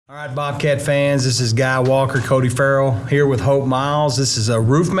All right, Bobcat fans, this is Guy Walker, Cody Farrell, here with Hope Miles. This is a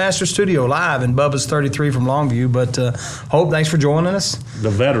Roofmaster Studio live in Bubba's 33 from Longview. But Hope, thanks for joining us. The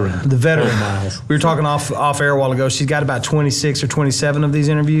veteran. Hope Miles. We were talking off air a while ago. She's got about 26 or 27 of these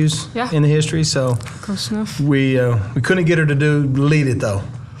interviews in the history. So close enough. We couldn't get her to lead it though.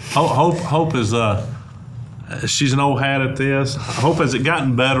 Hope is she's an old hat at this. Hope, has it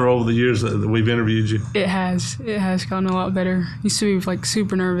gotten better over the years that we've interviewed you? It has. It has gotten a lot better. Used to be like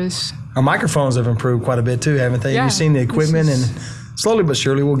super nervous. Our microphones have improved quite a bit too, haven't they? Yeah, You've seen the equipment, and slowly but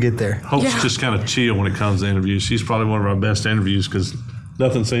surely we'll get there. Hope's just kind of chill when it comes to interviews. She's probably one of our best interviews because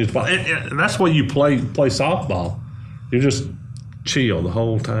nothing seems to bother. And that's why you play softball. You're just chill the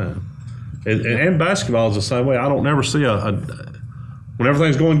whole time. And basketball is the same way. I don't never see when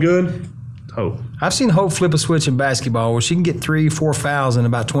everything's going good, Hope. I've seen Hope flip a switch in basketball where she can get 3-4 fouls in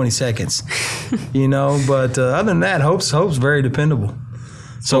about 20 seconds, but other than that, Hope's very dependable.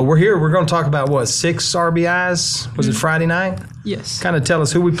 So we're here. We're going to talk about, 6 RBIs? Was it Friday night? Yes. Kind of tell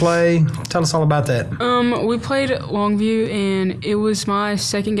us who we play. Tell us all about that. We played Longview, and it was my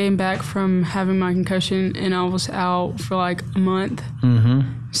second game back from having my concussion, and I was out for like a month.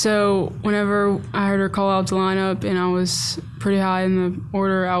 Mm-hmm. So whenever I heard her call out the lineup and I was pretty high in the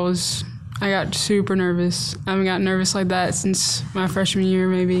order, I got super nervous. I haven't gotten nervous like that since my freshman year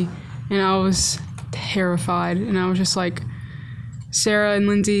maybe, and I was terrified. And I was just like, Sarah and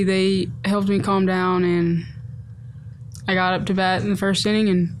Lindsay, they helped me calm down, and I got up to bat in the first inning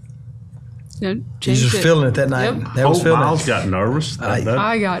and changed You just feeling it that night. Yep. That was Hope feeling Miles it. got nervous.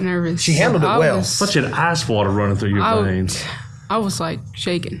 I got nervous. She handled it well. But you had ice water running through your veins. I was like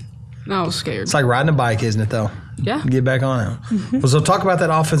shaking. I was scared. It's like riding a bike, isn't it, though? Yeah. Get back on it. Mm-hmm. Well, so talk about that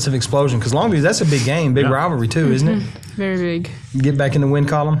offensive explosion, because Longview, that's a big game, big rivalry too, isn't it? Very big. Get back in the win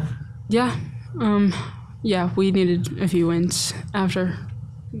column? Yeah. We needed a few wins after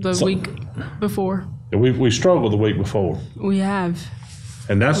the week before. We struggled the week before. We have.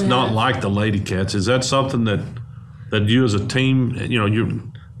 And that's not like the Lady Cats. Is that something that you as a team,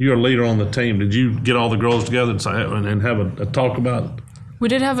 you're a leader on the team. Did you get all the girls together and have a talk about it? We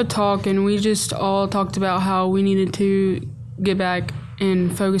did have a talk, and we just all talked about how we needed to get back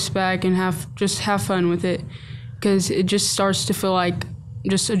and focus back and have fun with it, because it just starts to feel like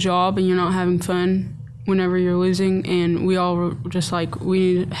just a job and you're not having fun whenever you're losing. And we all were just like, we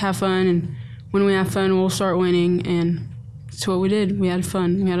need to have fun, and when we have fun, we'll start winning. And that's what we did. We had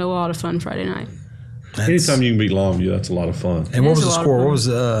fun. We had a lot of fun Friday night. Anytime you can beat Longview, that's a lot of fun. And what was the score? What was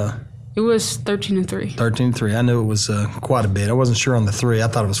It was 13-3. 13-3. I knew it was quite a bit. I wasn't sure on the 3. I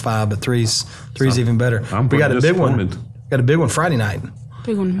thought it was 5, but three's even better. We got a big one. Got a big one Friday night.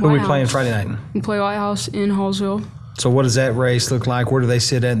 Big one. Who are we playing Friday night? We play White House in Hallsville. So what does that race look like? Where do they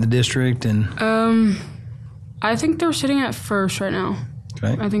sit at in the district? And I think they're sitting at first right now.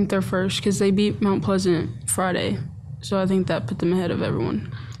 Okay. I think they're first because they beat Mount Pleasant Friday. So I think that put them ahead of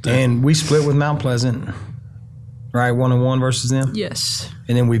everyone. And we split with Mount Pleasant, right? 1-1 versus them? Yes.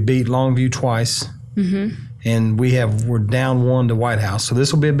 And then we beat Longview twice. Mm-hmm. And we're down 1 to White House. So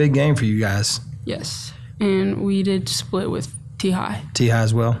this will be a big game for you guys. Yes. And we did split with T-High. T-High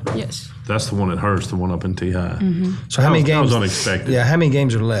as well? Yes. That's the one that hurts, the one up in T-High. Mm-hmm. So how many games? That was unexpected. Yeah, how many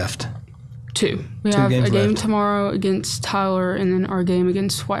games are left? 2. We have a game tomorrow against Tyler, and then our game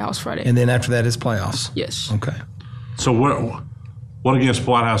against White House Friday. And then after that is playoffs? Yes. Okay. So what against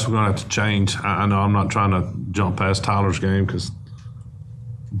White House we're going to have to change? I know I'm not trying to jump past Tyler's game,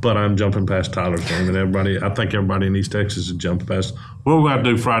 but I'm jumping past Tyler's game, and I think everybody in East Texas is jumping past. What are we going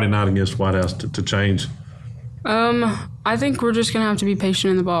to do Friday night against White House to change? I think we're just going to have to be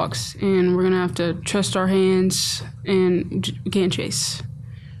patient in the box, and we're going to have to trust our hands, and we can't chase.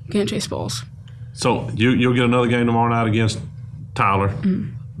 We can't chase balls. So you'll get another game tomorrow night against Tyler.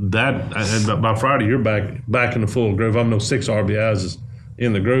 Mm-hmm. And by Friday you're back in the full groove. I know 6 RBIs is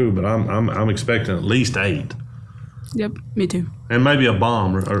in the groove, but I'm expecting at least 8. Yep, me too. And maybe a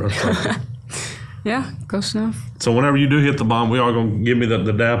bomb or something. Yeah, close enough. So whenever you do hit the bomb, we are going to give me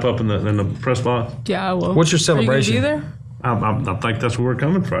the dap up in the press box? Yeah, I will. What's your celebration? Are you going to be there? I think that's where we're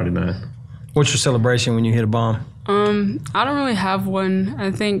coming Friday night. What's your celebration when you hit a bomb? I don't really have one.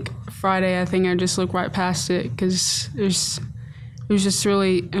 I think Friday, I just look right past it because it was just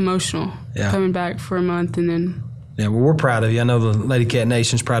really emotional coming back for a month and then. Yeah, well, we're proud of you. I know the Lady Cat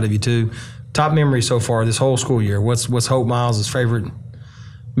Nation's proud of you too. Top memory so far this whole school year. What's Hope Miles' favorite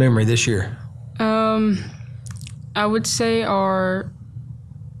memory this year? I would say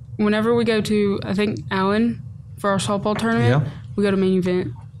whenever we go to, I think, Allen for our softball tournament, we go to main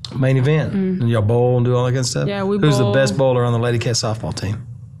event. Main event? Mm-hmm. And y'all bowl and do all that good stuff? Yeah, we Who's bowl. the best bowler on the Lady Cat softball team?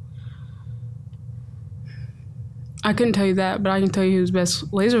 I couldn't tell you that, but I can tell you who's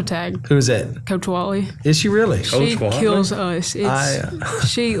best laser tag. Who's that? Coach Wally. Is she really? She Wally? kills us.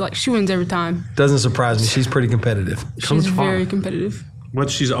 She wins every time. Doesn't surprise me. She's pretty competitive. She's Coach very Wally. competitive. But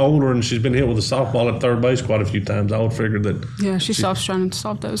she's older and she's been hit with a softball at third base quite a few times. I would figure that. Yeah, she stops trying to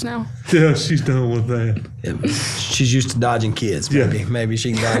stop those now. Yeah, she's done with that. Yeah, she's used to dodging kids. Maybe, Yeah. maybe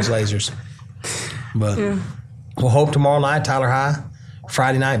she can dodge lasers. But Yeah. we'll hope tomorrow night, Tyler High,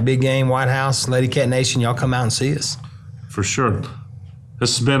 Friday night, big game, White House, Lady Cat Nation. Y'all come out and see us. For sure.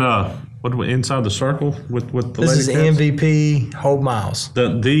 This has been inside the circle with the This is Lady Cats? MVP Hope Miles. The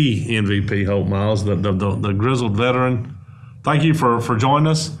MVP Hope Miles, the grizzled veteran. Thank you for joining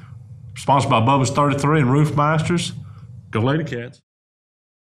us. Sponsored by Bubba's 33 and Roof Masters. Go Lady Cats.